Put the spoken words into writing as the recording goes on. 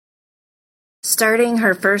starting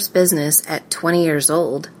her first business at 20 years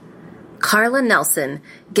old. Karla Nelson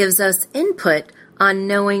gives us input on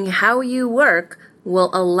knowing how you work will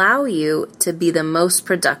allow you to be the most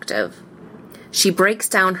productive. She breaks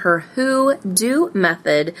down her who-do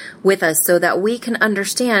method with us so that we can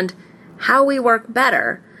understand how we work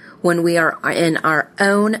better when we are in our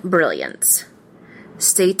own brilliance.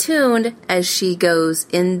 Stay tuned as she goes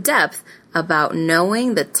in depth about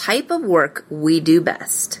knowing the type of work we do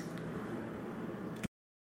best.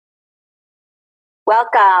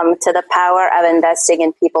 Welcome to the Power of Investing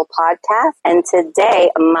in People podcast. And today,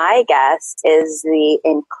 my guest is the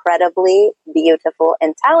incredibly beautiful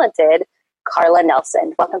and talented Karla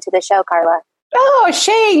Nelson. Welcome to the show, Karla. Oh,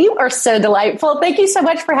 Shay, you are so delightful. Thank you so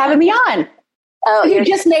much for having me on. Oh, you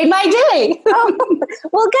just made my day. Oh,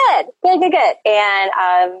 well, good. And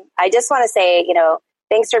I just want to say,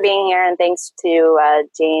 thanks for being here, and thanks to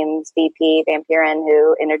James VP Van Buren,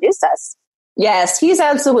 who introduced us. Yes, he's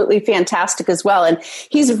absolutely fantastic as well. And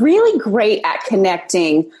he's really great at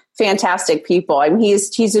connecting fantastic people. I mean,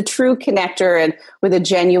 he's a true connector and with a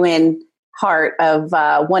genuine heart of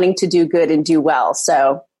wanting to do good and do well.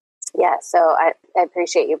 So, yeah, so I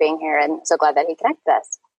appreciate you being here, and so glad that he connected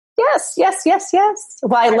us. Yes.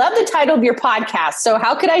 Well, I love the title of your podcast, so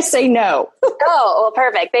how could I say no? Oh, well,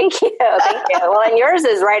 perfect. Thank you. Well, and yours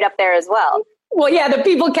is right up there as well. Well, yeah, the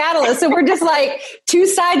People Catalyst. So we're just like two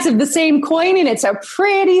sides of the same coin, and it's a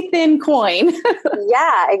pretty thin coin.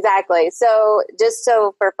 Yeah, exactly. So just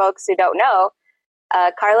so for folks who don't know,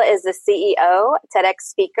 Karla is the CEO, TEDx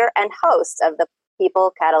speaker, and host of the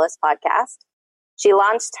People Catalyst podcast. She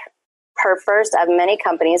launched her first of many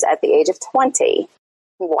companies at the age of 20.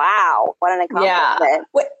 Wow, what an accomplishment.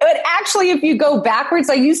 Yeah. But actually, if you go backwards,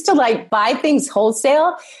 I used to buy things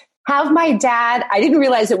wholesale, have my dad, I didn't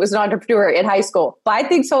realize it was an entrepreneur in high school, buy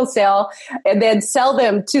things wholesale and then sell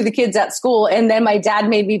them to the kids at school. And then my dad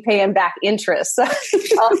made me pay him back interest.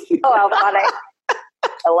 Oh, how funny.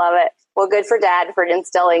 I love it. Well, good for Dad for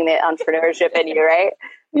instilling the entrepreneurship in you, right?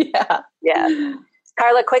 Yeah.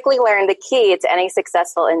 Karla quickly learned the key to any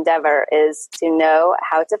successful endeavor is to know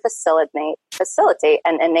how to facilitate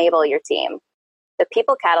and enable your team. The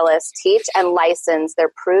People Catalysts teach and license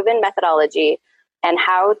their proven methodology and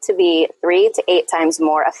how to be 3 to 8 times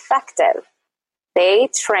more effective. They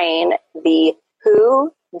train the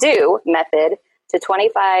who-do method to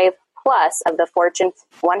 25 plus of the Fortune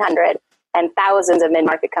 100 and thousands of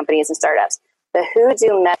mid-market companies and startups. The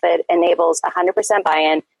who-do method enables 100%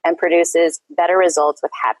 buy-in and produces better results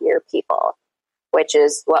with happier people, which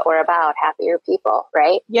is what we're about, happier people,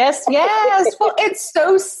 right? Yes. Well, it's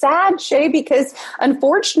so sad, Shay, because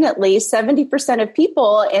unfortunately, 70% of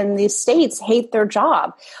people in the States hate their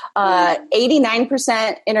job,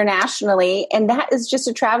 89% internationally, and that is just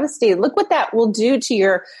a travesty. Look what that will do to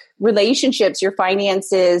your relationships, your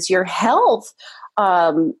finances, your health.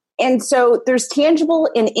 And so there's tangible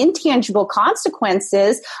and intangible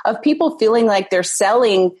consequences of people feeling like they're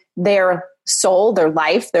selling their soul, their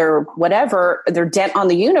life, their whatever, their debt on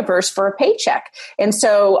the universe for a paycheck. And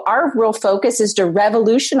so our real focus is to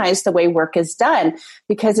revolutionize the way work is done,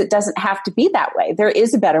 because it doesn't have to be that way. There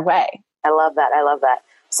is a better way. I love that.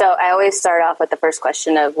 So I always start off with the first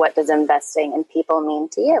question of, what does investing in people mean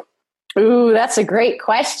to you? Ooh, that's a great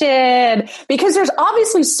question, because there's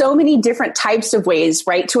obviously so many different types of ways,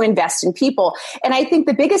 right, to invest in people. And I think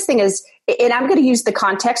the biggest thing is, and I'm going to use the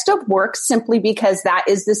context of work simply because that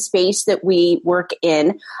is the space that we work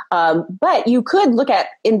in. But you could look at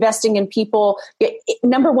investing in people.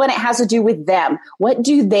 Number one, it has to do with them. What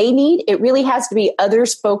do they need? It really has to be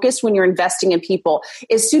others focused when you're investing in people.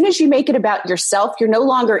 As soon as you make it about yourself, you're no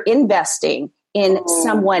longer investing in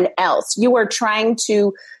someone else. You are trying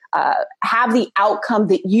to have the outcome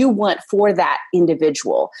that you want for that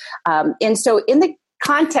individual. And so in the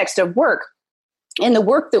context of work, and the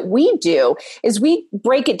work that we do is we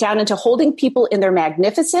break it down into holding people in their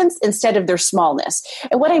magnificence instead of their smallness.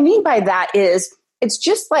 And what I mean by that is, it's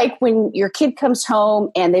just like when your kid comes home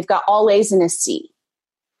and they've got all A's and a C.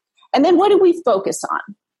 And then what do we focus on?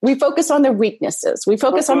 We focus on their weaknesses. We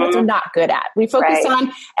focus on what they're not good at. We focus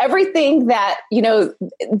on everything that,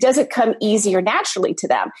 doesn't come easy or naturally to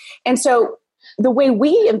them. And so the way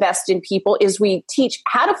we invest in people is we teach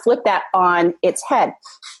how to flip that on its head.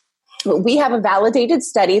 We have a validated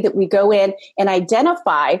study that we go in and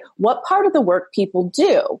identify what part of the work people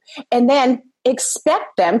do, and then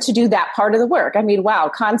expect them to do that part of the work. I mean, wow,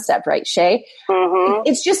 concept, right, Shay? Mm-hmm.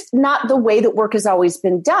 It's just not the way that work has always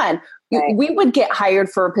been done. Right. We would get hired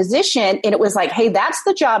for a position and it was like, hey, that's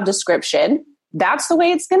the job description. That's the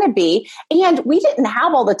way it's going to be. And we didn't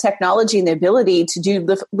have all the technology and the ability to do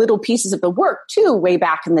the little pieces of the work too way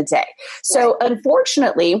back in the day. So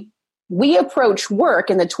unfortunately, we approach work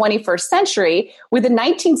in the 21st century with the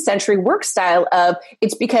 19th century work style of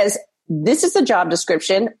it's because this is the job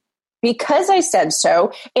description, because I said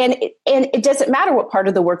so. And it doesn't matter what part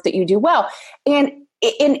of the work that you do well. And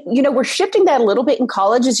we're shifting that a little bit in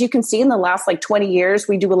college. As you can see in the last 20 years,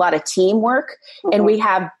 we do a lot of teamwork and we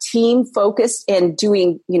have team focused in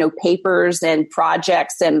doing, papers and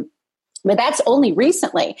projects but that's only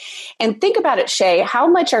recently. And think about it, Shay, how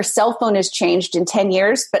much our cell phone has changed in 10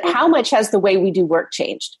 years, but how much has the way we do work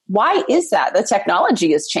changed? Why is that? The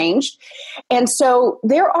technology has changed. And so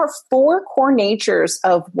there are 4 core natures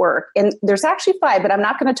of work. And there's actually 5, but I'm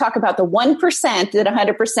not going to talk about the 1% that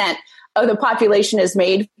 100% of the population is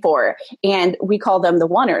made for. And we call them the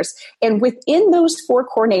oneers. And within those 4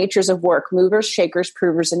 core natures of work, movers, shakers,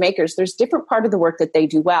 provers, and makers, there's different part of the work that they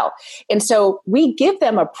do well. And so we give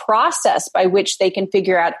them a process by which they can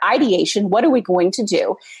figure out ideation, what are we going to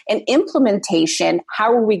do? And implementation,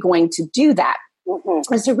 how are we going to do that?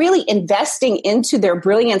 And so really investing into their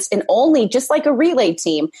brilliance and only just like a relay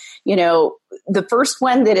team, the first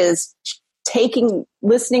one that is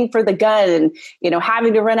listening for the gun and,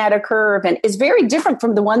 having to run out of curve and is very different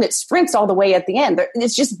from the one that sprints all the way at the end.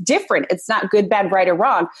 It's just different. It's not good, bad, right, or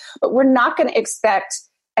wrong, but we're not going to expect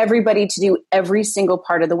everybody to do every single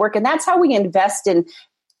part of the work. And that's how we invest in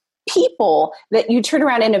people, that you turn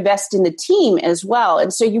around and invest in the team as well.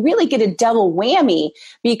 And so you really get a double whammy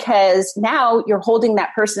because now you're holding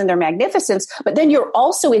that person in their magnificence, but then you're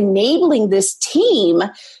also enabling this team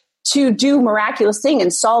to do miraculous things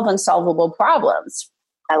and solve unsolvable problems.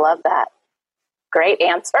 I love that. Great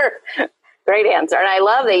answer. Great answer. And I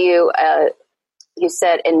love that you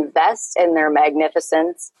said invest in their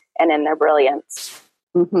magnificence and in their brilliance.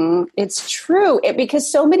 Mm-hmm. It's true.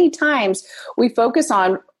 Because so many times we focus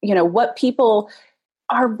on, what people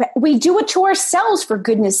are, we do it to ourselves, for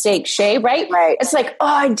goodness sake, Shay, right? Right. It's like, oh,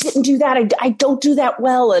 I didn't do that. I don't do that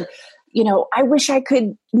well. And I wish I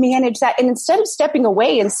could manage that. And instead of stepping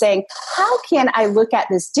away and saying, how can I look at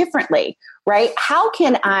this differently, right? How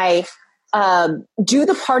can I do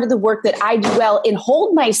the part of the work that I do well and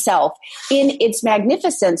hold myself in its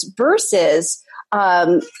magnificence versus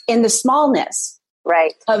in the smallness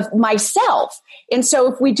of myself? And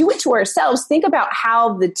so if we do it to ourselves, think about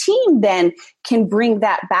how the team then can bring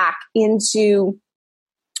that back into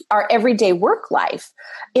our everyday work life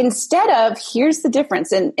instead of, here's the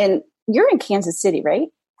difference. And you're in Kansas City, right?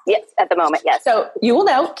 Yes, at the moment, yes. So you will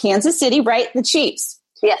know Kansas City, right? The Chiefs.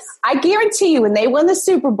 Yes. I guarantee you when they won the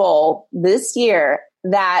Super Bowl this year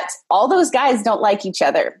that all those guys don't like each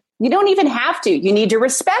other. You don't even have to. You need to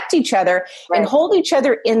respect each other and hold each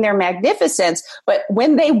other in their magnificence. But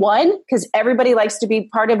when they won, because everybody likes to be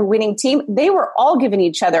part of a winning team, they were all giving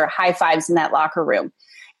each other high fives in that locker room.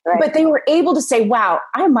 Right. But they were able to say, wow,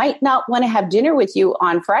 I might not want to have dinner with you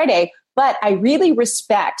on Friday, but I really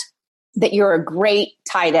respect that you're a great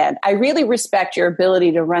tight end. I really respect your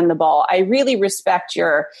ability to run the ball. I really respect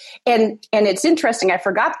and it's interesting. I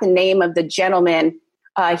forgot the name of the gentleman.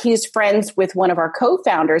 He's friends with one of our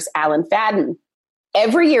co-founders, Alan Fadden.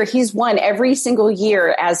 Every year he's won every single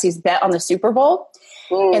year as he's bet on the Super Bowl.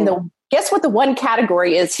 And guess what the one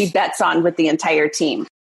category is he bets on with the entire team?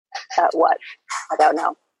 What? I don't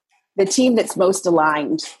know. The team that's most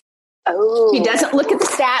aligned. Oh. He doesn't look at the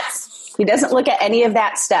stats. He doesn't look at any of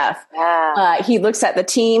that stuff. Yeah. He looks at the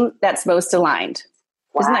team that's most aligned.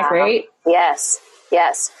 Wow. Isn't that great? Yes.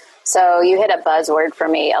 Yes. So you hit a buzzword for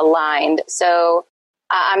me, aligned. So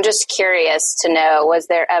I'm just curious to know, was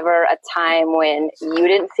there ever a time when you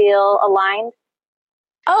didn't feel aligned?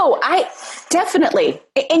 Oh, I definitely.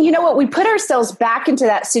 And you know what? We put ourselves back into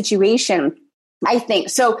that situation, I think.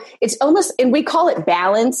 So it's almost, and we call it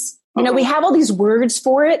balance. We have all these words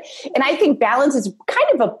for it. And I think balance is kind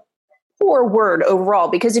of a poor word overall,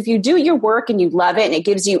 because if you do your work and you love it and it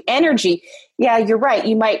gives you energy, yeah, you're right.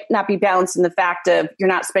 You might not be balanced in the fact of you're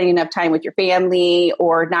not spending enough time with your family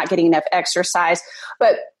or not getting enough exercise.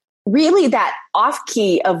 But really that off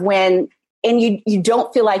key of when, and you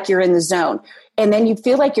don't feel like you're in the zone. And then you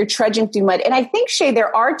feel like you're trudging through mud. And I think, Shay,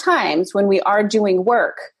 there are times when we are doing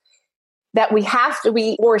work that we have to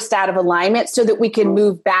be forced out of alignment so that we can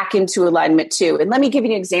move back into alignment too. And let me give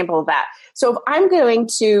you an example of that. So if I'm going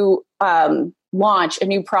to launch a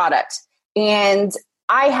new product and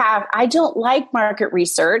I don't like market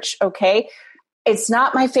research, okay? It's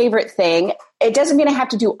not my favorite thing. It doesn't mean I have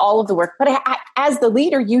to do all of the work, but as the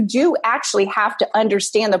leader, you do actually have to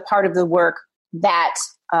understand the part of the work that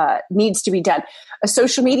needs to be done. A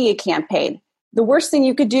social media campaign. the worst thing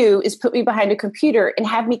you could do is put me behind a computer and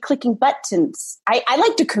have me clicking buttons. I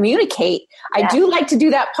like to communicate. Yeah. I do like to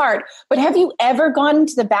do that part. But have you ever gone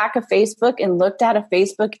into the back of Facebook and looked at a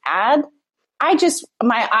Facebook ad?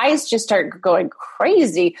 My eyes just start going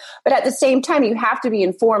crazy. But at the same time, you have to be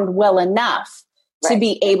informed well enough to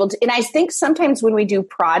be able to. And I think sometimes when we do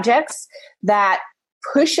projects that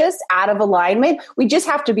push us out of alignment, we just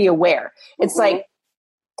have to be aware. It's like,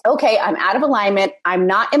 okay, I'm out of alignment. I'm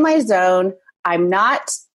not in my zone. I'm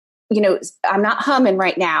not humming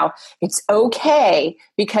right now. It's okay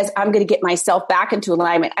because I'm going to get myself back into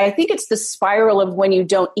alignment. I think it's the spiral of when you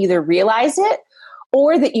don't either realize it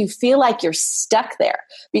or that you feel like you're stuck there.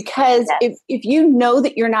 Because if you know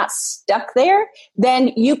that you're not stuck there,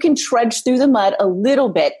 then you can trudge through the mud a little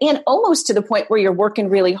bit and almost to the point where you're working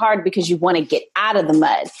really hard because you want to get out of the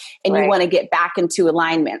mud and you want to get back into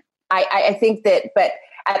alignment. I think that, but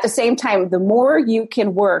at the same time, the more you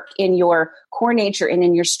can work in your core nature and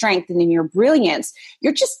in your strength and in your brilliance,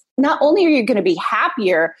 you're just, not only are you going to be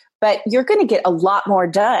happier, but you're going to get a lot more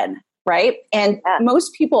done. Right. And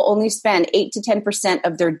most people only spend 8 to 10%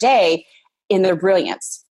 of their day in their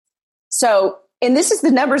brilliance. So, and this is the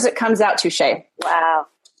numbers it comes out to, Shay. Wow.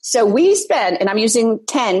 So we spend, and I'm using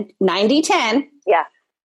 90-10. Yeah.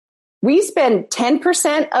 We spend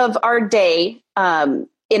 10% of our day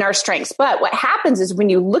in our strengths. But what happens is when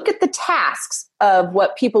you look at the tasks of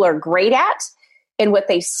what people are great at and what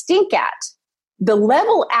they stink at, the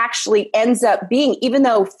level actually ends up being, even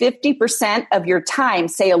though 50% of your time,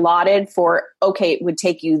 say allotted for, okay, it would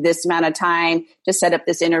take you this amount of time to set up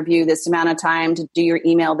this interview, this amount of time to do your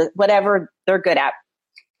email, whatever they're good at.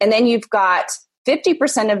 And then you've got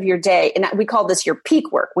 50% of your day, and we call this your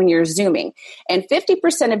peak work when you're Zooming, and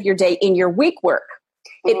 50% of your day in your week work.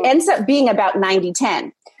 It ends up being about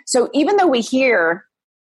 90-10. So even though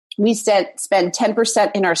we spend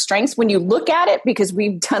 10% in our strengths, when you look at it, because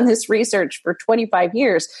we've done this research for 25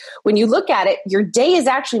 years, when you look at it, your day is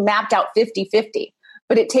actually mapped out 50-50.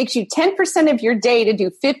 But it takes you 10% of your day to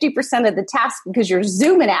do 50% of the tasks because you're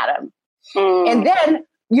zooming at them. And then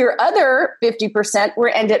your other 50%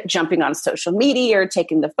 will end up jumping on social media or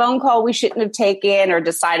taking the phone call we shouldn't have taken or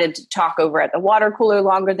decided to talk over at the water cooler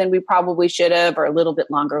longer than we probably should have, or a little bit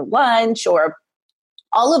longer lunch, or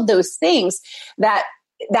all of those things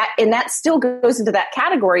and that still goes into that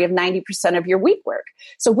category of 90% of your week work.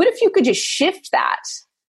 So what if you could just shift that,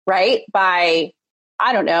 right? By,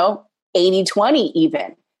 I don't know, 80-20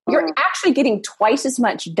 even. You're actually getting twice as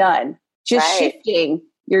much done, just shifting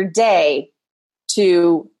your day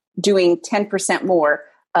to doing 10% more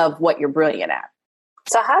of what you're brilliant at.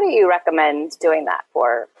 So how do you recommend doing that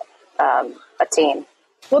for a team?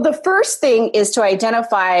 Well, the first thing is to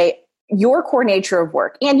identify your core nature of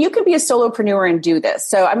work. And you can be a solopreneur and do this.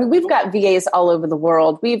 So, I mean, we've got VAs all over the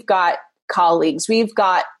world. We've got colleagues. We've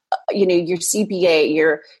got, your CPA,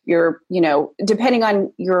 your, depending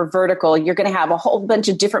on your vertical, you're going to have a whole bunch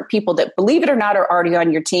of different people that, believe it or not, are already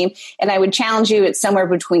on your team. And I would challenge you, it's somewhere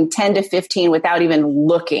between 10 to 15 without even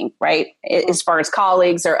looking, right? As far as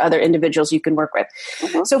colleagues or other individuals you can work with.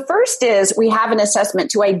 So first is we have an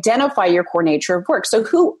assessment to identify your core nature of work. So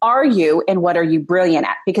who are you and what are you brilliant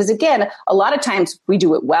at? Because again, a lot of times we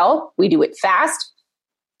do it well, we do it fast.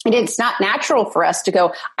 And it's not natural for us to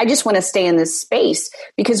go, I just want to stay in this space,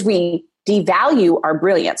 because we devalue our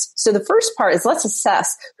brilliance. So the first part is let's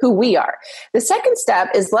assess who we are. The second step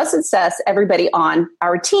is let's assess everybody on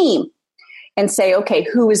our team and say, okay,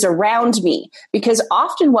 who is around me? Because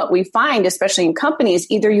often what we find, especially in companies,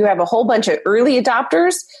 either you have a whole bunch of early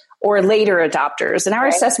adopters or later adopters. And our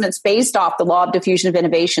assessment's based off the law of diffusion of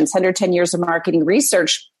innovations, 110 years of marketing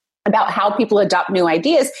research about how people adopt new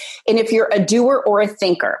ideas, and if you're a doer or a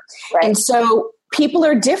thinker. And so people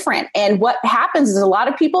are different. And what happens is a lot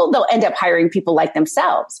of people, they'll end up hiring people like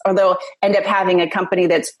themselves, or they'll end up having a company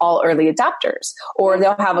that's all early adopters, or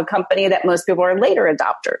they'll have a company that most people are later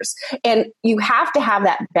adopters. And you have to have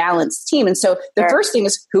that balanced team. And so the first thing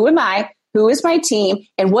is, who am I? Who is my team?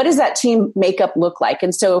 And what does that team makeup look like?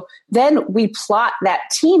 And so then we plot that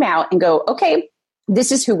team out and go, okay,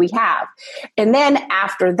 this is who we have. And then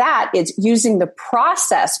after that, it's using the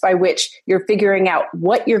process by which you're figuring out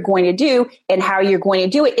what you're going to do and how you're going to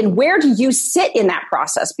do it. And where do you sit in that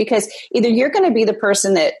process? Because either you're going to be the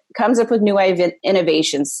person that comes up with new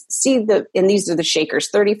innovations, and these are the shakers,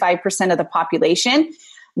 35% of the population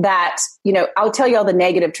that, I'll tell you all the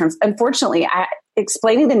negative terms. Unfortunately,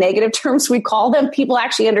 explaining the negative terms, we call them, people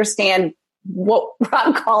actually understand what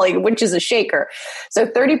I'm calling, which is a shaker. So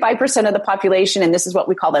 35% of the population, and this is what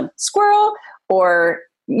we call them, squirrel, or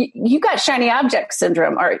you got shiny object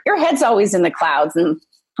syndrome, or your head's always in the clouds. And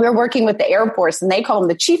we're working with the Air Force, and they call them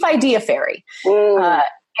the Chief Idea Fairy.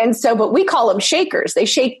 And so, but we call them shakers. They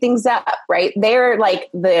shake things up, right? They're like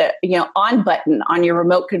the, on button on your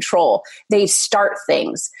remote control. They start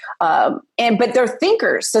things. But they're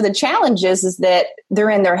thinkers. So the challenge is that they're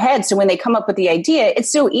in their head. So when they come up with the idea, it's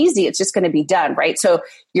so easy. It's just going to be done, right? So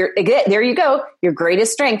there you go. Your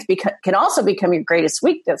greatest strength can also become your greatest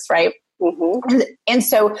weakness, right? Mm-hmm. And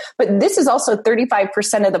so, but this is also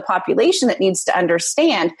 35% of the population that needs to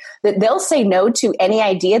understand that they'll say no to any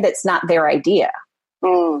idea that's not their idea.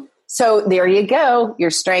 So there you go. Your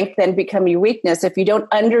strength then become your weakness. If you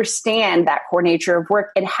don't understand that core nature of work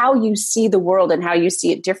and how you see the world and how you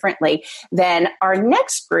see it differently, then our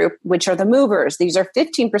next group, which are the movers, these are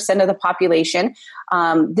 15% of the population.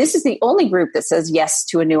 This is the only group that says yes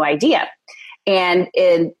to a new idea. And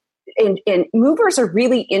movers are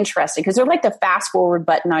really interesting because they're like the fast forward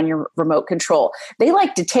button on your remote control. They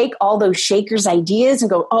like to take all those shakers' ideas and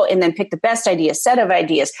go, and then pick the best idea, set of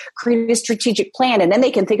ideas, create a strategic plan. And then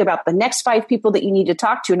they can think about the next 5 people that you need to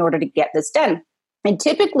talk to in order to get this done. And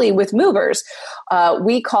typically with movers,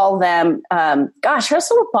 we call them, they're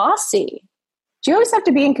so bossy. Do you always have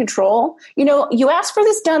to be in control? You asked for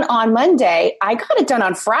this done on Monday. I got it done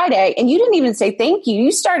on Friday, and you didn't even say thank you.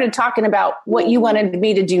 You started talking about what you wanted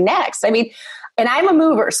me to do next. And I'm a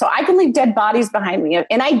mover, so I can leave dead bodies behind me.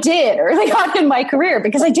 And I did early on in my career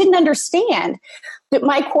because I didn't understand that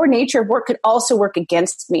my core nature of work could also work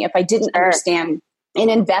against me if I didn't understand and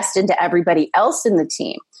invest into everybody else in the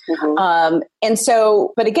team. Mm-hmm.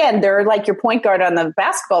 But again, they're like your point guard on the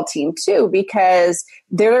basketball team too, because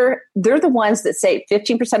they're the ones that say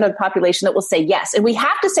 15% of the population that will say yes. And we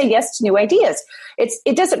have to say yes to new ideas.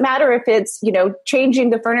 It doesn't matter if it's, changing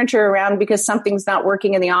the furniture around because something's not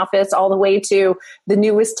working in the office, all the way to the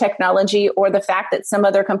newest technology, or the fact that some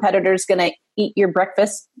other competitor is going to eat your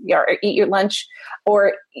breakfast or eat your lunch,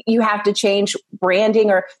 or you have to change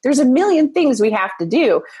branding, or there's a million things we have to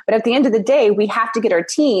do. But at the end of the day, we have to get our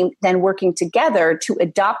team then working together to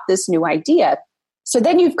adopt this new idea. So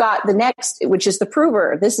then you've got the next, which is the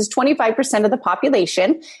prover. This is 25% of the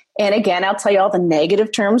population. And again, I'll tell you all the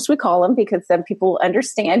negative terms we call them, because then people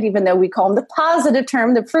understand, even though we call them the positive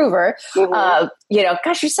term, the prover. Mm-hmm.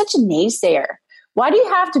 Gosh, you're such a naysayer. Why do you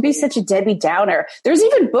have to be such a Debbie Downer? There's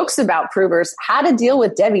even books about provers, how to deal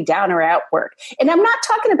with Debbie Downer at work. And I'm not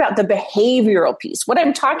talking about the behavioral piece. What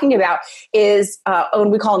I'm talking about is,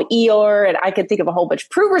 we call them Eeyore, and I can think of a whole bunch.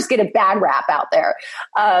 Provers get a bad rap out there.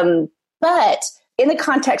 But in the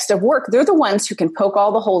context of work, they're the ones who can poke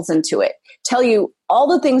all the holes into it, tell you all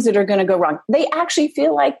the things that are going to go wrong. They actually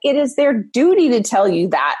feel like it is their duty to tell you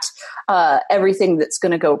that everything that's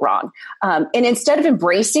going to go wrong. And instead of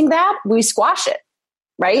embracing that, we squash it.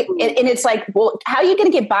 Right. And it's like, well, how are you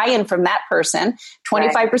going to get buy-in from that person?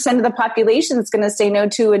 25% of the population is going to say no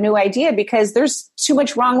to a new idea because there's too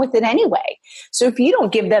much wrong with it anyway. So if you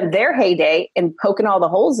don't give them their heyday and poking all the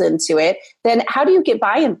holes into it, then how do you get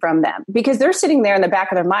buy-in from them? Because they're sitting there in the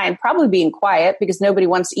back of their mind, probably being quiet because nobody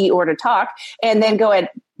wants to eat or to talk, and then going,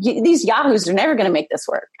 these yahoos are never going to make this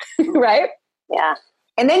work. Right? Yeah.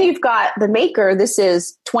 And then you've got the maker. This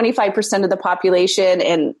is 25% of the population,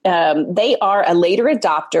 and they are a later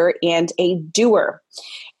adopter and a doer.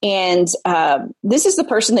 And this is the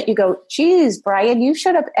person that you go, geez, Brian, you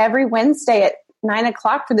showed up every Wednesday at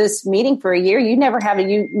 9:00 for this meeting for a year. You never have a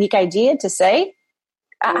unique idea to say.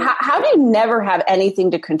 How do you never have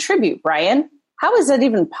anything to contribute, Brian? How is that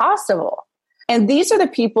even possible? And these are the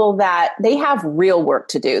people that they have real work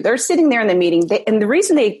to do. They're sitting there in the meeting. And the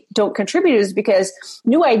reason they don't contribute is because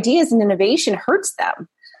new ideas and innovation hurts them.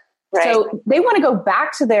 Right. So they want to go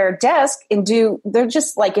back to their desk and they're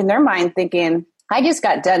just like in their mind thinking, I just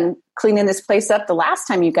got done cleaning this place up the last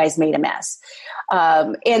time you guys made a mess.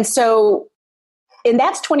 And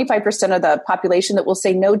that's 25% of the population that will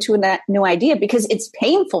say no to a new idea because it's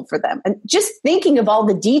painful for them. And just thinking of all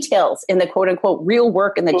the details in the quote unquote real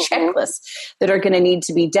work and the checklists that are going to need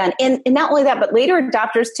to be done. And not only that, but later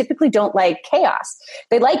adopters typically don't like chaos.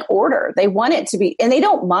 They like order. They want it to be, and they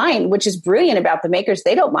don't mind, which is brilliant about the makers.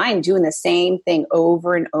 They don't mind doing the same thing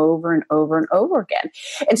over and over and over and over again.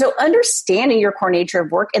 And so understanding your core nature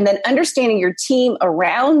of work and then understanding your team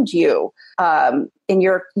around you, in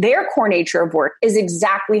their core nature of work is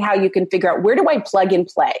exactly how you can figure out, where do I plug and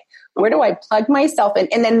play? Where do I plug myself in?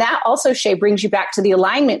 And then that also, Shay, brings you back to the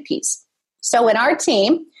alignment piece. So in our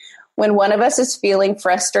team, when one of us is feeling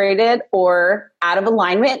frustrated or out of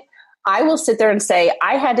alignment, I will sit there and say,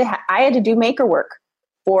 I had to do maker work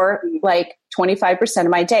for like 25% of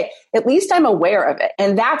my day. At least I'm aware of it.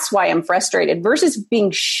 And that's why I'm frustrated versus being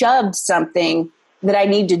shoved something that I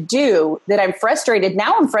need to do that I'm frustrated.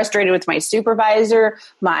 Now I'm frustrated with my supervisor,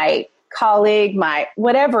 my colleague, my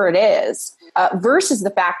whatever it is, versus the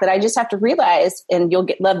fact that I just have to realize, and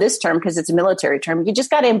love this term because it's a military term, you just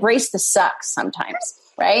got to embrace the sucks sometimes,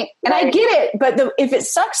 right? And I get it, but if it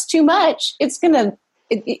sucks too much,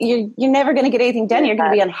 you're never going to get anything done. You're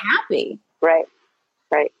going to be unhappy. Right.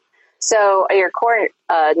 So your core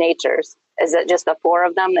natures, is it just the 4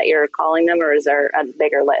 of them that you're calling them, or is there a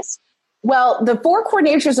bigger list? Well, the 4 core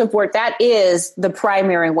natures of work, that is the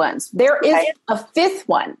primary ones. There is a 5th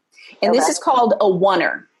one, and this is called a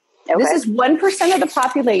oneer. Okay. This is 1% of the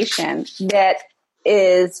population that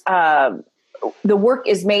is, the work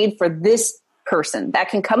is made for this person that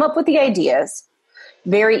can come up with the ideas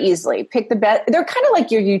very easily. Pick the best. They're kind of like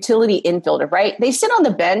your utility infielder, right? They sit on the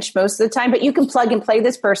bench most of the time, but you can plug and play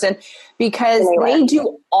this person because they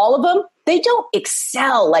do all of them. They don't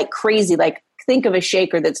excel like crazy. Like think of a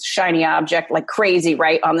shaker that's a shiny object, like crazy,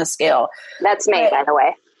 right? On the scale. That's me, by the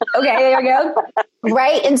way. Okay, there you go.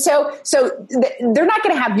 Right. And so they're not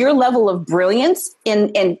going to have your level of brilliance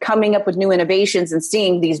in coming up with new innovations and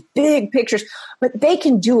seeing these big pictures, but they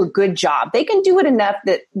can do a good job. They can do it enough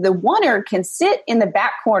that the oneer can sit in the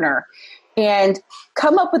back corner and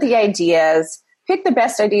come up with the ideas, pick the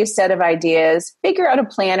best set of ideas, figure out a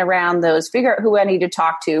plan around those, figure out who I need to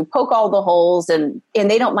talk to, poke all the holes, and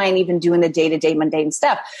they don't mind even doing the day-to-day mundane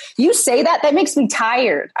stuff. You say that makes me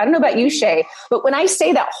tired. I don't know about you, Shay, but when I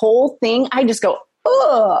say that whole thing, I just go,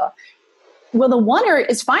 ugh. Well, the oneer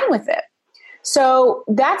is fine with it. So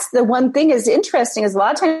that's the one thing is interesting is a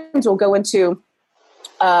lot of times we'll go into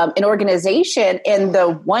an organization and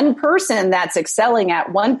the one person that's excelling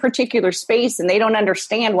at one particular space and they don't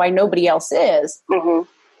understand why nobody else is,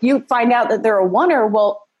 you find out that they're a oneer.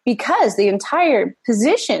 Well, because the entire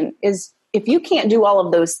position is, if you can't do all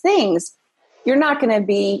of those things, you're not going to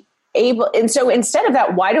be able. And so instead of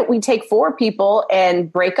that, why don't we take 4 people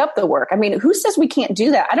and break up the work? I mean, who says we can't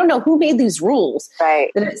do that? I don't know who made these rules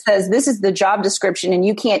that it says this is the job description and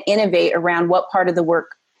you can't innovate around what part of the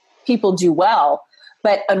work people do well.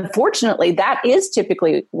 But unfortunately, that is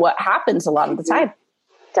typically what happens a lot of the time.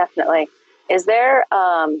 Definitely. Is there,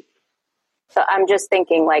 so I'm just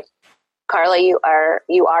thinking like, Karla, you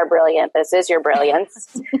are brilliant. This is your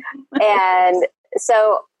brilliance. And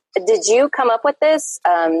so did you come up with this?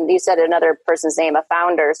 You said another person's name, a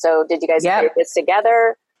founder. So did you guys create this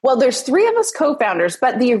together? Well, there's 3 of us co-founders,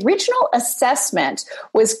 but the original assessment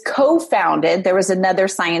was co-founded. There was another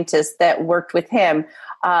scientist that worked with him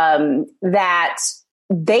that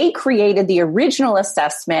they created the original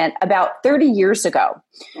assessment about 30 years ago.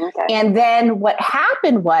 Okay. And then what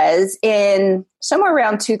happened was in somewhere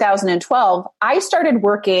around 2012, I started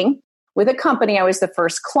working with a company I was the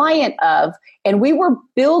first client of, and we were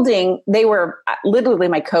building, they were literally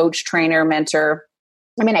my coach, trainer, mentor.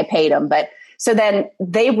 I mean, I paid them, but so then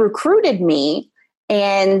they recruited me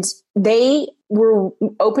and they were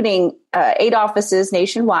opening 8 offices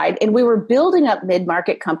nationwide, and we were building up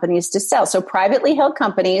mid-market companies to sell. So privately held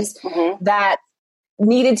companies that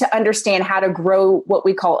needed to understand how to grow what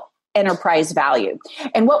we call enterprise value.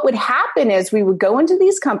 And what would happen is we would go into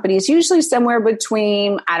these companies, usually somewhere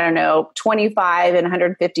between, 25 and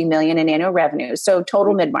 150 million in annual revenue. So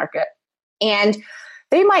total mid-market. And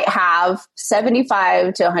they might have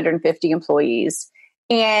 75 to 150 employees.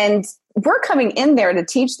 And we're coming in there to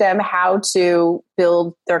teach them how to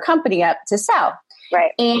build their company up to sell.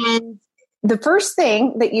 Right. And the first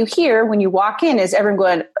thing that you hear when you walk in is everyone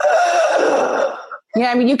going, ugh.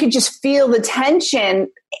 You could just feel the tension.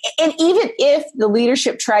 And even if the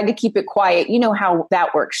leadership tried to keep it quiet, you know how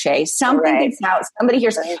that works, Shay. Something gets out, somebody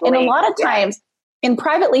hears. And a lot of times in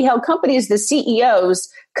privately held companies, the CEO's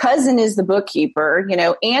cousin is the bookkeeper,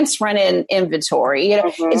 aunt's running inventory.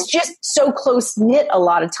 It's just so close knit. A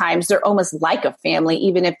lot of times they're almost like a family,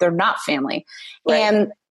 even if they're not family. Right.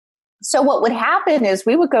 And so what would happen is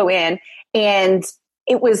we would go in and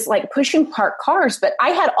it was like pushing parked cars, but I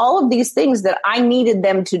had all of these things that I needed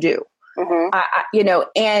them to do.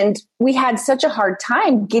 And we had such a hard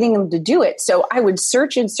time getting them to do it. So I would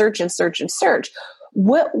search and search and search and search.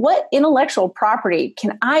 What intellectual property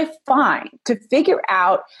can I find to figure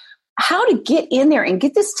out how to get in there and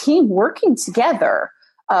get this team working together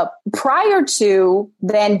prior to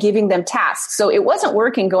then giving them tasks? So it wasn't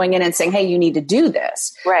working going in and saying, hey, you need to do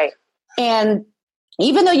this. Right. And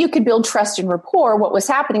even though you could build trust and rapport, what was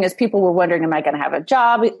happening is people were wondering, am I going to have a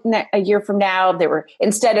job a year from now? They were,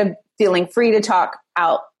 instead of feeling free to talk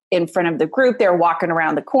out in front of the group, they're walking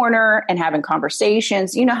around the corner and having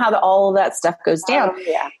conversations. You know how all of that stuff goes down.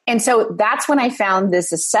 Yeah. And so that's when I found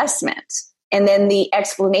this assessment and then the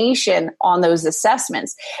explanation on those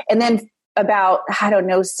assessments. And then about, I don't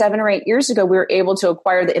know, 7 or 8 years ago, we were able to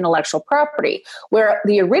acquire the intellectual property, where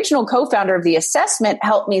the original co-founder of the assessment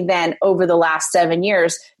helped me then over the last 7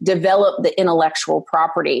 years develop the intellectual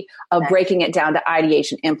property of breaking it down to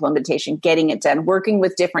ideation, implementation, getting it done, working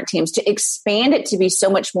with different teams to expand it to be so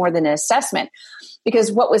much more than an assessment. Because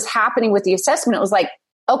what was happening with the assessment, it was like,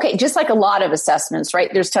 okay, just like a lot of assessments, right?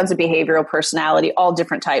 There's tons of behavioral, personality, all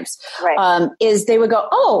different types. Right. Is they would go,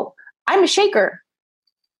 oh, I'm a shaker.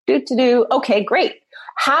 Okay, great.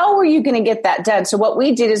 How are you going to get that done? So what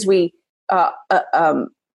we did is the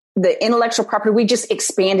intellectual property, we just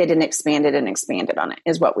expanded and expanded and expanded on it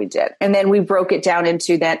is what we did. And then we broke it down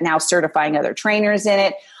into that, now certifying other trainers in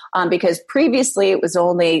it. Because previously it was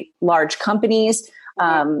only large companies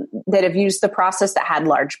that have used the process, that had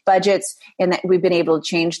large budgets, and that we've been able to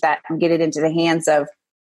change that and get it into the hands of,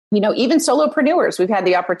 even solopreneurs. We've had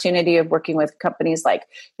the opportunity of working with companies like,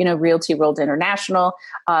 Realty World International,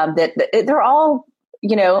 that they're all,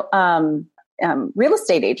 real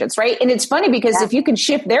estate agents, right? And it's funny because if you can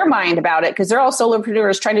shift their mind about it, because they're all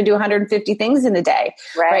solopreneurs trying to do 150 things in a day,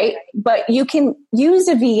 right? But you can use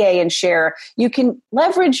a VA and share. You can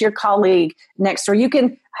leverage your colleague next door. You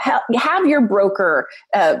can have your broker,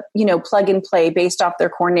 plug and play based off their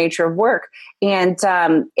core nature of work. And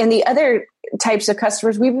the other types of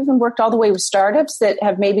customers, we've even worked all the way with startups that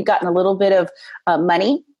have maybe gotten a little bit of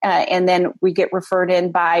money, and then we get referred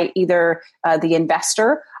in by either the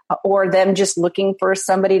investor or them just looking for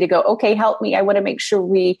somebody to go, okay, help me. I want to make sure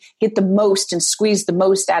we get the most and squeeze the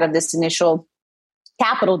most out of this initial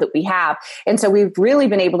capital that we have. And so we've really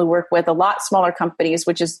been able to work with a lot smaller companies,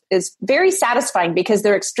 which is very satisfying because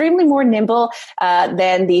they're extremely more nimble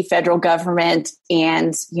than the federal government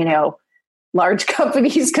and, large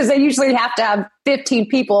companies, because they usually have to have 15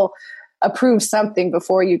 people approve something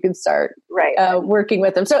before you can start working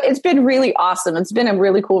with them. So it's been really awesome. It's been a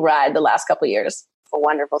really cool ride the last couple of years. A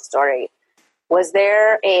wonderful story. Was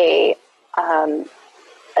there a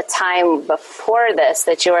time before this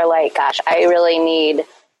that you were like, gosh, I really need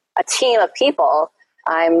a team of people.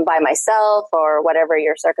 I'm by myself, or whatever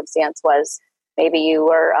your circumstance was. Maybe you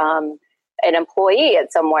were an employee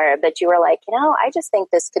at somewhere that you were like, I just think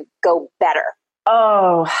this could go better.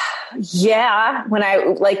 Oh, yeah. When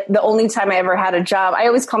the only time I ever had a job, I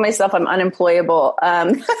always call myself I'm unemployable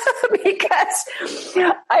because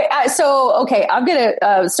in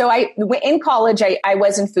college, I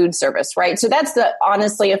was in food service, right? So that's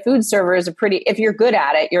honestly, a food server is if you're good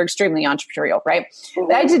at it, you're extremely entrepreneurial, right?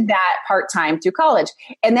 Mm-hmm. I did that part-time through college.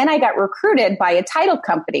 And then I got recruited by a title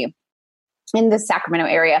company in the Sacramento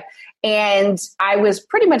area. And I was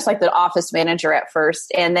pretty much like the office manager at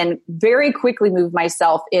first, and then very quickly moved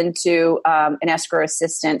myself into an escrow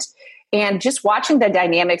assistant. And just watching the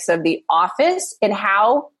dynamics of the office and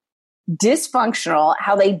how dysfunctional,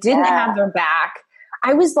 how they didn't have their back,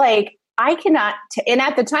 I was like, I cannot. And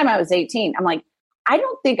at the time I was 18. I'm like, I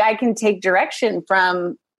don't think I can take direction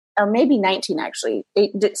from, or maybe 19 actually,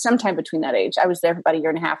 sometime between that age. I was there for about a year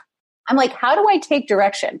and a half. I'm like, how do I take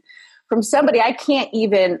direction from somebody I can't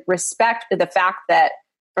even respect the fact that,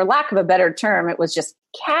 for lack of a better term, it was just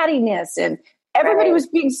cattiness and everybody was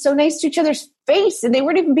being so nice to each other's face and they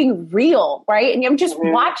weren't even being real, right? And I'm just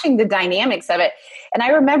watching the dynamics of it. And I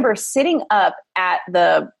remember sitting up at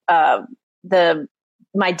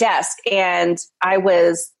my desk, and I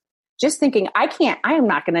was just thinking, I am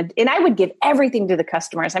not going to, and I would give everything to the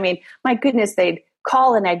customers. I mean, my goodness, they'd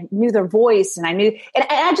call and I knew their voice and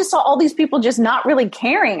I just saw all these people just not really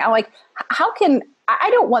caring. I'm like, I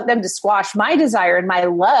don't want them to squash my desire and my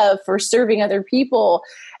love for serving other people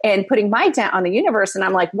and putting my dent on the universe. And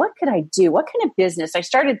I'm like, what could I do? What kind of business? I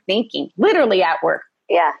started thinking literally at work.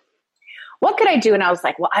 Yeah. What could I do? And I was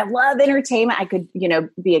like, well, I love entertainment. I could,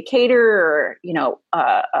 be a caterer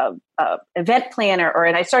or, event planner,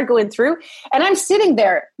 and I started going through, and I'm sitting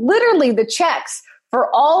there, literally the checks for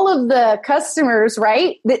all of the customers,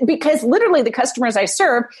 right? Because literally the customers I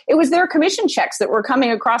serve, it was their commission checks that were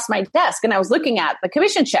coming across my desk. And I was looking at the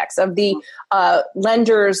commission checks of the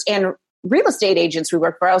lenders and real estate agents we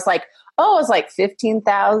work for. I was like, oh, it was like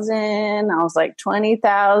 15,000. I was like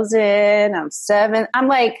 20,000. I'm 7. I'm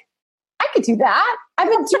like, I could do that. I've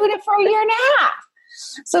been doing it for a year and a half.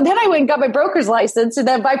 So then I went and got my broker's license. And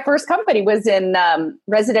then my first company was in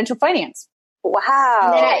residential finance. Wow.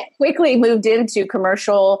 And then I quickly moved into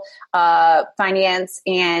commercial finance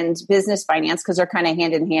and business finance, because they're kind of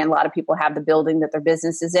hand in hand. A lot of people have the building that their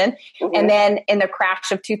business is in. Mm-hmm. And then in the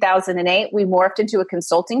crash of 2008, we morphed into a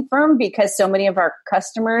consulting firm because so many of our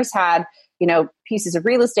customers had, pieces of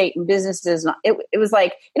real estate and businesses. It was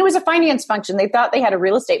like, and it was a finance function. They thought they had a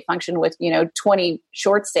real estate function with, 20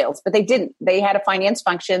 short sales, but they didn't. They had a finance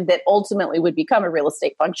function that ultimately would become a real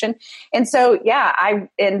estate function. And so,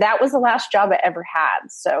 and that was the last job I ever had.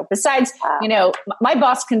 So besides, my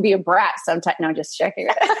boss can be a brat sometimes. No, just checking.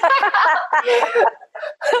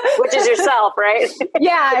 Which is yourself, right?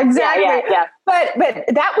 Yeah, exactly. Yeah. But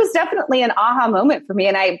that was definitely an aha moment for me.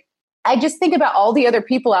 And I just think about all the other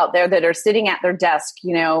people out there that are sitting at their desk,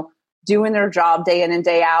 doing their job day in and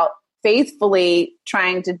day out, faithfully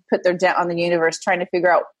trying to put their dent on the universe, trying to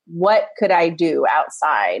figure out what could I do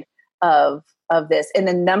outside of this. And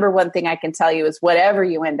the number one thing I can tell you is whatever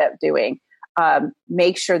you end up doing,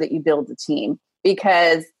 make sure that you build a team,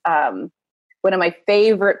 because one of my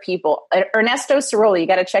favorite people, Ernesto Cirola, you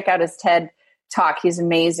got to check out his TED Talk. He's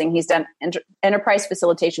amazing. He's done enterprise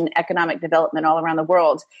facilitation, economic development all around the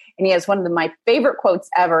world. And he has one of my favorite quotes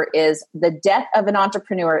ever is, the death of an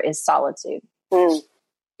entrepreneur is solitude.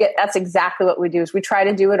 Yeah, that's exactly what we do, is we try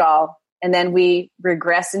to do it all. And then we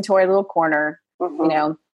regress into our little corner,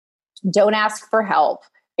 don't ask for help.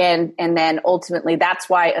 And then ultimately, that's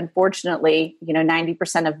why, unfortunately,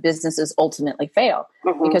 90% of businesses ultimately fail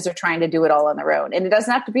because they're trying to do it all on their own. And it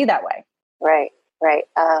doesn't have to be that way. Right.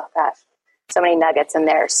 Oh, gosh. So many nuggets in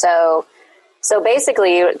there. So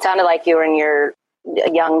basically, it sounded like you were in your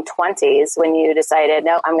young 20s when you decided,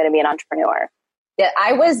 no, I'm going to be an entrepreneur. Yeah,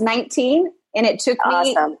 I was 19, and it took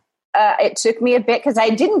me a bit because I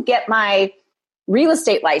didn't get my real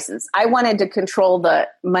estate license. I wanted to control the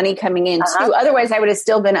money coming in too. Otherwise, I would have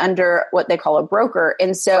still been under what they call a broker.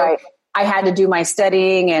 And so I had to do my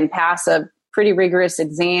studying and pass a pretty rigorous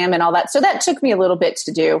exam and all that. So that took me a little bit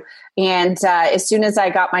to do. And as soon as I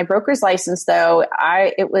got my broker's license, though,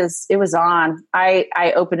 it was on.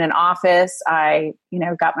 I opened an office. I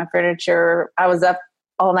got my furniture. I was up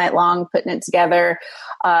all night long putting it together.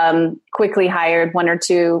 Quickly hired one or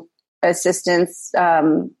two assistants.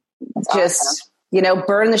 Awesome.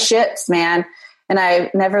 Burn the ships, man. And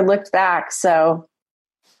I never looked back. So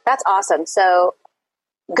that's awesome. So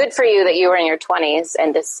good for you that you were in your 20s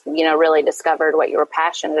and just, really discovered what you were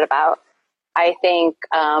passionate about. I think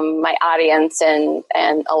my audience and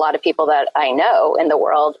a lot of people that I know in the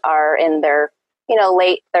world are in their,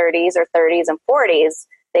 late 30s or 30s and 40s.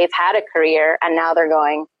 They've had a career and now they're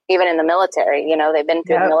going, even in the military, they've been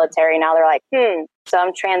through the military. Now they're like, so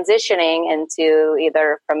I'm transitioning into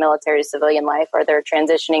either from military to civilian life, or they're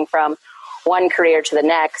transitioning from one career to the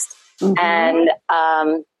next. And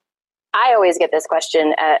I always get this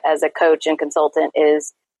question as a coach and consultant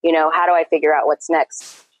is, how do I figure out what's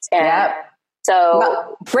next? And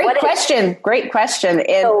so Great question.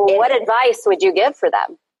 So what advice would you give for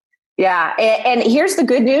them? Yeah. And here's the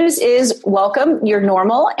good news is, welcome, you're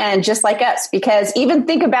normal and just like us, because even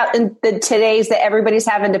think about the today's that everybody's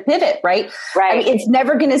having to pivot, right? Right. I mean, it's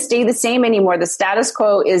never going to stay the same anymore. The status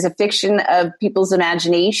quo is a fiction of people's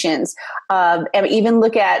imaginations. And even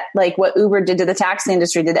look at like what Uber did to the taxi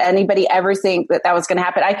industry. Did anybody ever think that was going to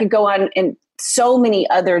happen? I could go on in so many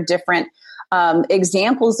other different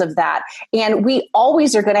examples of that. And we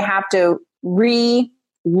always are going to have to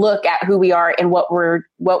look at who we are and what we're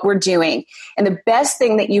doing. And the best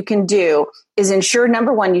thing that you can do is ensure,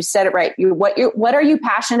 number one, you said it right. What are you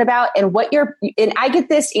passionate about, and and I get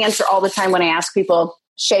this answer all the time when I ask people,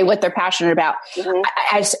 Shay, what they're passionate about.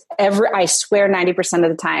 I swear 90%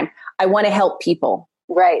 of the time, I want to help people.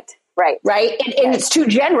 Right. And it's too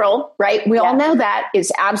general, right? We all know that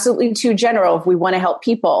it's absolutely too general if we want to help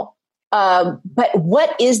people. But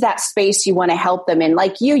what is that space you want to help them in?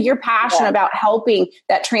 Like you're passionate about helping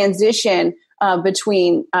that transition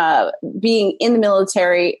between being in the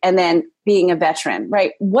military and then being a veteran,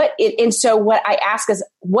 right? And so what I ask is,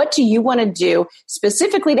 what do you want to do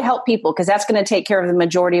specifically to help people? Because that's going to take care of the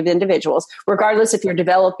majority of the individuals, regardless if you're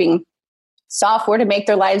developing software to make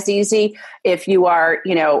their lives easy, if you are,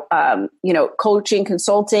 coaching,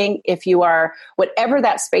 consulting, if you are whatever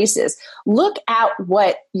that space is, look at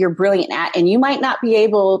what you're brilliant at. And you might not be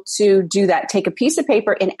able to do that. Take a piece of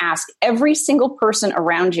paper and ask every single person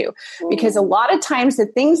around you, because a lot of times the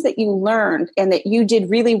things that you learned and that you did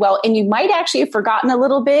really well, and you might actually have forgotten a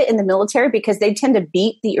little bit in the military, because they tend to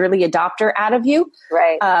beat the early adopter out of you.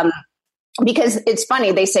 Right. Because it's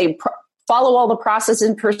funny, they say, follow all the processes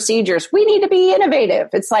and procedures. We need to be innovative.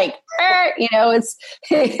 It's like, it's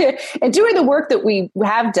and doing the work that we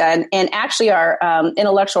have done. And actually our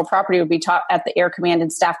intellectual property will be taught at the Air Command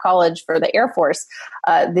and Staff College for the Air Force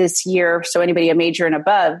this year. So anybody a major and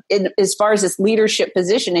above, as far as this leadership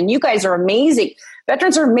position. And you guys are amazing.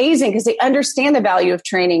 Veterans are amazing because they understand the value of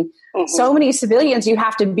training. So many civilians, you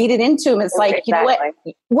have to beat it into them. It's like, you know what?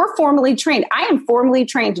 We're formally trained. I am formally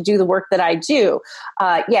trained to do the work that I do.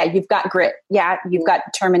 Yeah, you've got grit. Yeah, you've got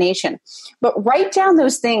determination. But write down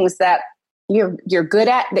those things that you're good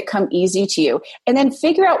at, that come easy to you, and then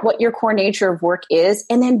figure out what your core nature of work is,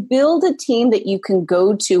 and then build a team that you can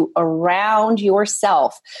go to around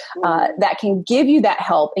yourself that can give you that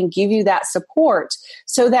help and give you that support,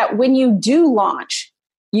 so that when you do launch,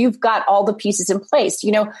 you've got all the pieces in place.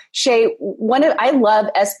 You know, Shay, I love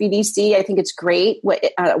SBDC. I think it's great. What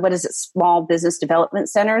is it? Small Business Development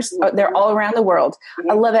Centers. They're all around the world.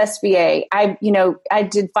 I love SBA. I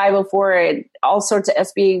did 504 and all sorts of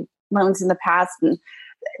SBA loans in the past, and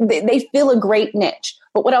they fill a great niche.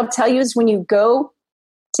 But what I'll tell you is, when you go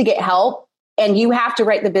to get help and you have to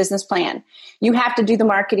write the business plan, you have to do the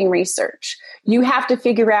marketing research, you have to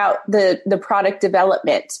figure out the product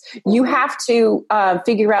development, you have to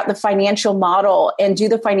figure out the financial model and do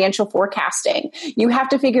the financial forecasting, you have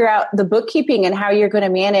to figure out the bookkeeping and how you're going to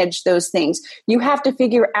manage those things, you have to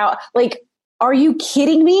figure out, like, are you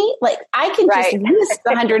kidding me? Like, I can just list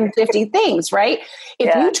 150 things, right?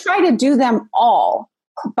 If you try to do them all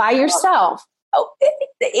by yourself,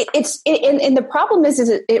 and the problem is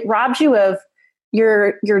it robs you of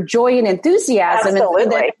your joy and enthusiasm.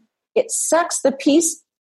 Absolutely. And it sucks the peace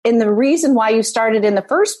and the reason why you started in the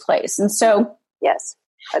first place. And so, yes.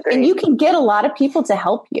 Agreed. And you can get a lot of people to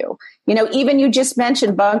help you. You know, even you just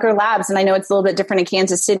mentioned Bunker Labs, and I know it's a little bit different in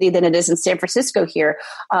Kansas City than it is in San Francisco here.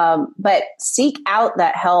 But seek out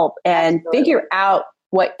that help and figure out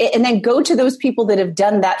and then go to those people that have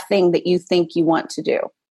done that thing that you think you want to do.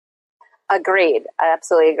 Agreed. I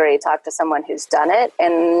absolutely agree. Talk to someone who's done it,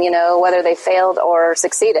 and, you know, whether they failed or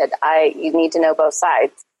succeeded, you need to know both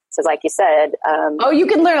sides. So like you said, you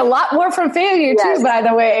can learn a lot more from failure too, by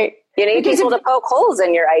the way. You need people to poke holes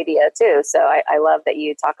in your idea too. So I love that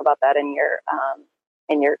you talk about that in your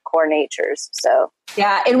core natures. So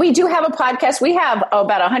yeah, and we do have a podcast. We have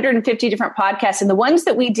about 150 different podcasts, and the ones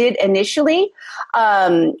that we did initially,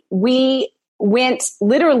 we went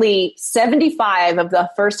literally 75 of the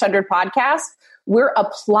first 100 podcasts. We're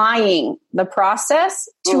applying the process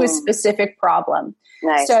to a specific problem.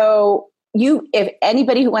 Nice. So if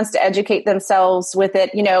anybody who wants to educate themselves with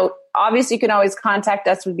it, you know, obviously you can always contact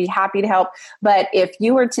us. We'd be happy to help. But if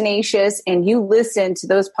you are tenacious and you listen to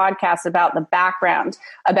those podcasts about the background,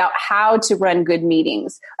 about how to run good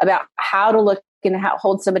meetings, about how to look and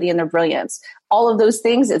hold somebody in their brilliance, all of those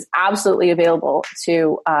things is absolutely available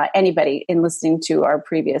to anybody in listening to our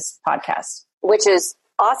previous podcast. Which is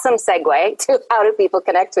awesome segue to how do people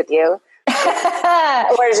connect with you?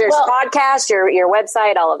 Where's your podcast, your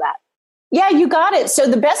website, all of that? Yeah, you got it. So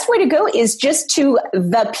the best way to go is just to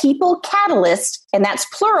The People Catalyst, and that's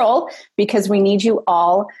plural because we need you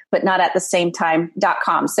all, but not at the same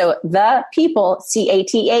time.com. So The People,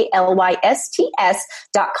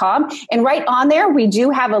 CATALYSTS.com. And right on there, we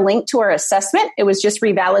do have a link to our assessment. It was just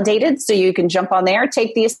revalidated. So you can jump on there,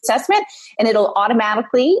 take the assessment, and it'll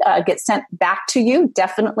automatically get sent back to you.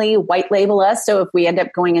 Definitely white label us. So if we end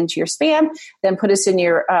up going into your spam, then put us in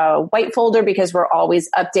your white folder, because we're always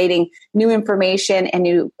updating new information and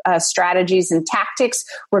new strategies and tactics,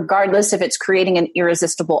 regardless if it's creating an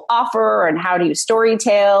irresistible offer, and how do you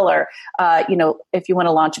storytell, or if you want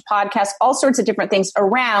to launch a podcast, all sorts of different things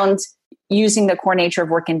around using the core nature of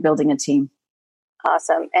work and building a team.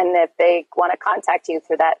 Awesome. And if they want to contact you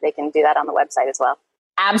through that, they can do that on the website as well.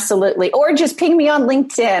 Absolutely. Or just ping me on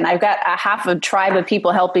LinkedIn. I've got a half a tribe of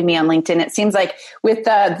people helping me on LinkedIn. It seems like with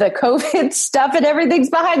the COVID stuff and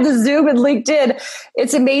everything's behind the Zoom and LinkedIn,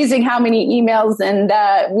 it's amazing how many emails, and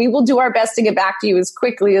we will do our best to get back to you as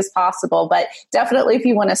quickly as possible. But definitely, if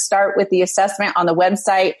you want to start with the assessment on the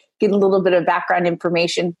website, get a little bit of background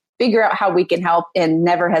information, figure out how we can help, and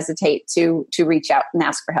never hesitate to reach out and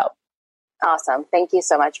ask for help. Awesome. Thank you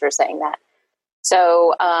so much for saying that.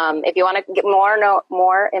 So if you want to get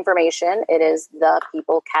more information, it is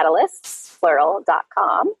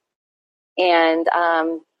thepeoplecatalysts.com. And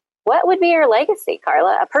what would be your legacy,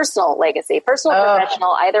 Karla? A personal legacy,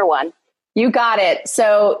 professional, either one. You got it.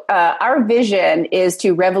 So our vision is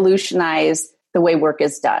to revolutionize the way work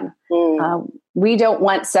is done. We don't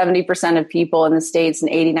want 70% of people in the States and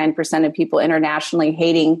 89% of people internationally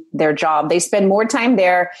hating their job. They spend more time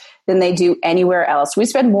there than they do anywhere else. We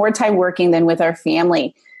spend more time working than with our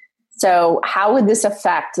family. So how would this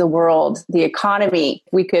affect the world, the economy,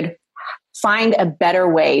 if we could find a better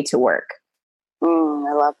way to work?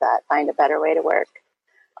 I love that. Find a better way to work.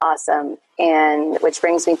 Awesome. And which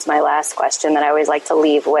brings me to my last question that I always like to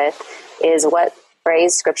leave with is, what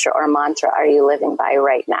phrase, scripture, or mantra are you living by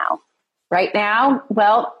right now? Right now?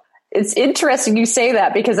 Well, It's interesting you say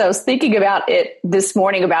that, because I was thinking about it this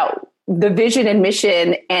morning about the vision and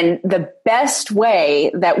mission, and the best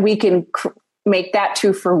way that we can make that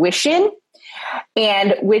to fruition,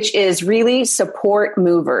 and which is really support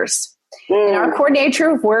movers. In our core nature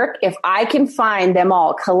of work, if I can find them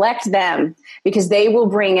all, collect them, because they will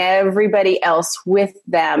bring everybody else with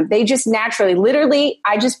them. They just naturally, literally,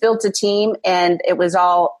 I just built a team, and it was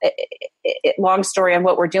all, long story on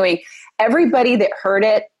what we're doing. Everybody that heard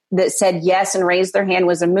it, that said yes and raised their hand,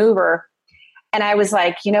 was a mover. And I was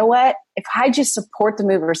like, you know what? If I just support the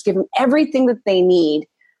movers, give them everything that they need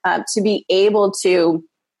to be able to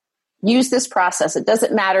use this process. It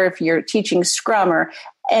doesn't matter if you're teaching Scrum or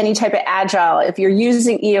any type of Agile, if you're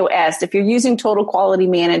using EOS, if you're using total quality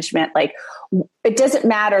management, like, it doesn't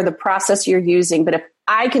matter the process you're using. But if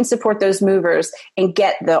I can support those movers and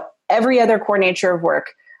get every other core nature of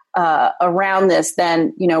work around this,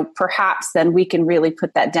 then, perhaps then we can really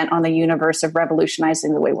put that dent on the universe of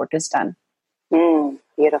revolutionizing the way work is done.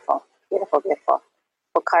 Beautiful, beautiful, beautiful.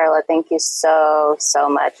 Well, Karla, thank you so, so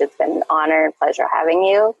much. It's been an honor and pleasure having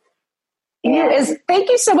you. Thank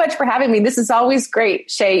you so much for having me. This is always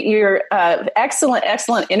great, Shay. You're excellent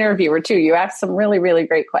interviewer too. You asked some really, really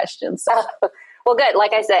great questions. Well, good.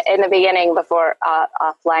 Like I said in the beginning, before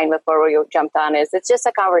offline, before we jumped on, it's just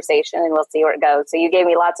a conversation, and we'll see where it goes. So you gave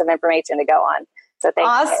me lots of information to go on. So thank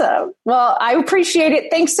you. Awesome. Well, I appreciate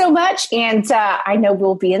it. Thanks so much. And I know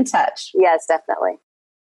we'll be in touch. Yes, definitely.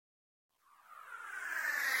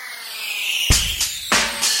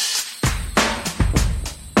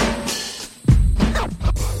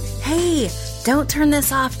 Hey, don't turn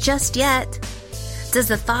this off just yet. Does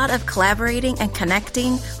the thought of collaborating and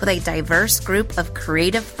connecting with a diverse group of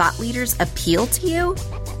creative thought leaders appeal to you?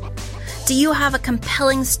 Do you have a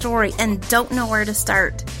compelling story and don't know where to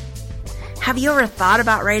start? Have you ever thought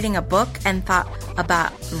about writing a book and thought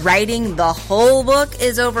about writing the whole book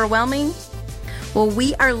is overwhelming? Well,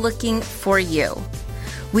 we are looking for you.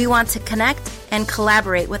 We want to connect and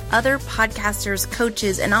collaborate with other podcasters,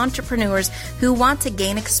 coaches, and entrepreneurs who want to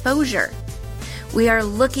gain exposure. We are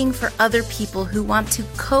looking for other people who want to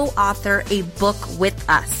co-author a book with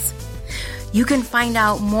us. You can find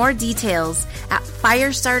out more details at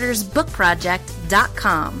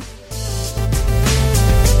firestartersbookproject.com.